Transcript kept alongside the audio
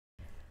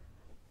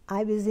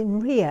I was in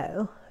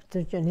Rio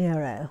de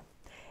Janeiro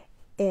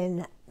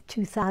in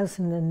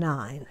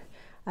 2009.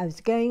 I was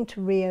going to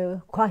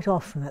Rio quite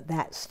often at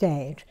that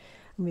stage,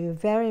 and we were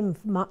very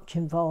much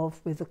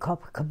involved with the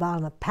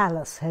Copacabana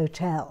Palace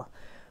Hotel,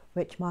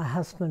 which my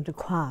husband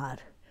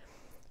acquired,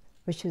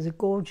 which is a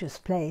gorgeous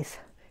place,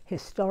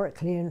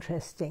 historically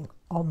interesting,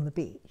 on the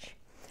beach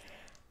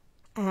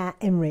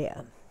in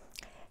Rio.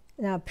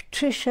 Now,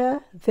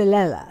 Patricia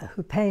Villela,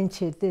 who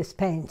painted this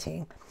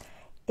painting,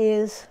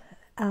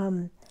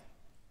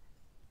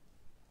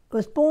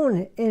 was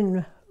born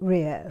in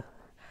Rio,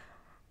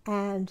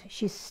 and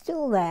she's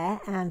still there,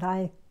 and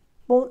I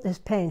bought this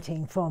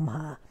painting from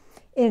her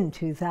in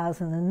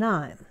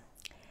 2009.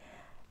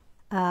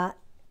 The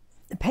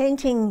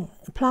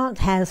plant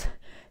has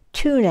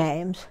two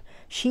names.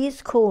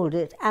 She's called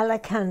it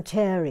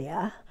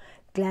Alcantarea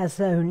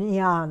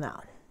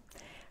glaziouana,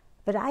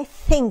 but I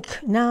think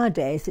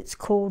nowadays it's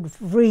called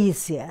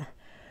Vriesia.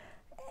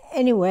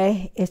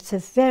 Anyway, it's a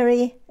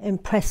very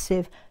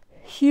impressive,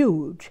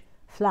 huge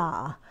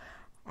flower,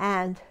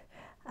 and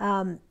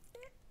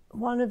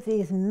one of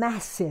these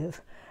massive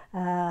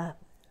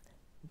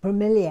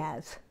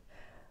bromeliads.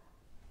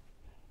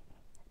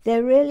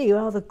 They're really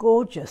rather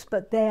gorgeous,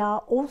 but they are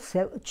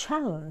also a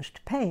challenge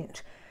to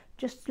paint.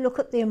 Just look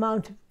at the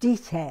amount of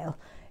detail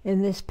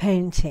in this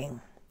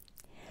painting.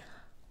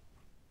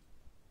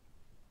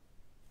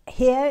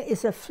 Here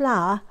is a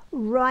flower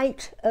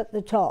right at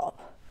the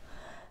top,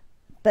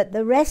 but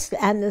the rest,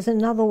 and there's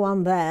another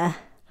one there,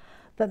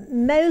 but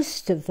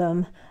most of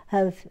them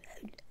have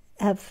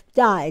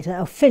died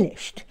or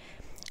finished.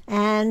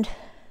 And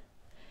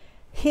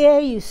here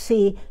you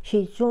see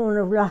she's drawn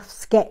a rough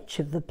sketch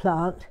of the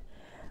plant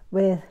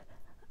with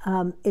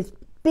its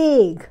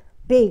big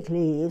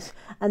leaves,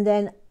 and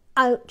then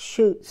out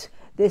shoots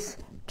this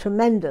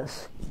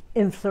tremendous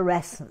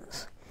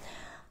inflorescence.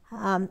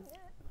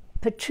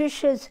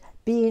 Patricia's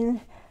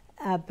been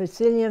a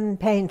Brazilian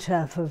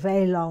painter for a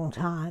very long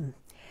time,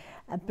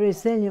 a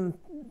Brazilian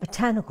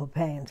botanical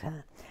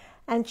painter,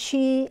 and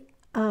she's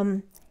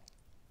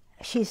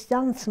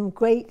done some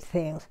great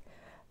things.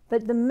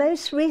 But the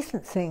most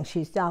recent thing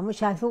she's done,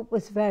 which I thought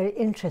was very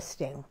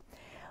interesting,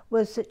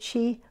 was that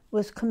she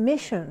was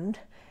commissioned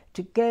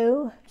to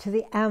go to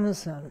the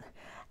Amazon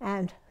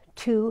and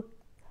to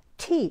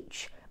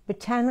teach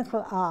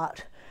botanical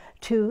art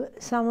to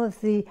some of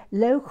the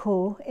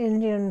local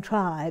Indian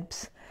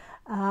tribes.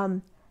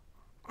 And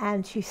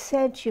she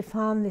said she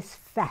found this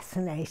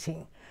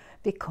fascinating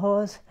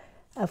because,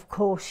 of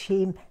course,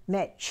 she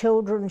met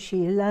children,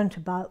 she learnt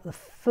about the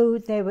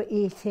food they were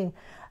eating,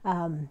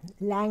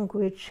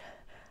 language.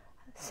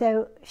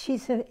 So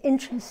she's an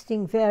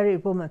interesting,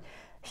 varied woman.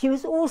 She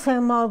was also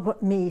a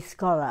Margaret Me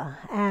scholar,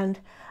 and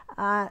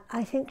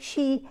I think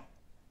she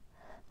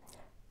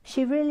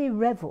really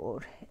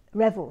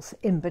revels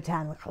in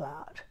botanical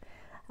art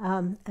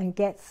and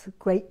gets a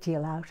great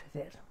deal out of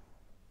it.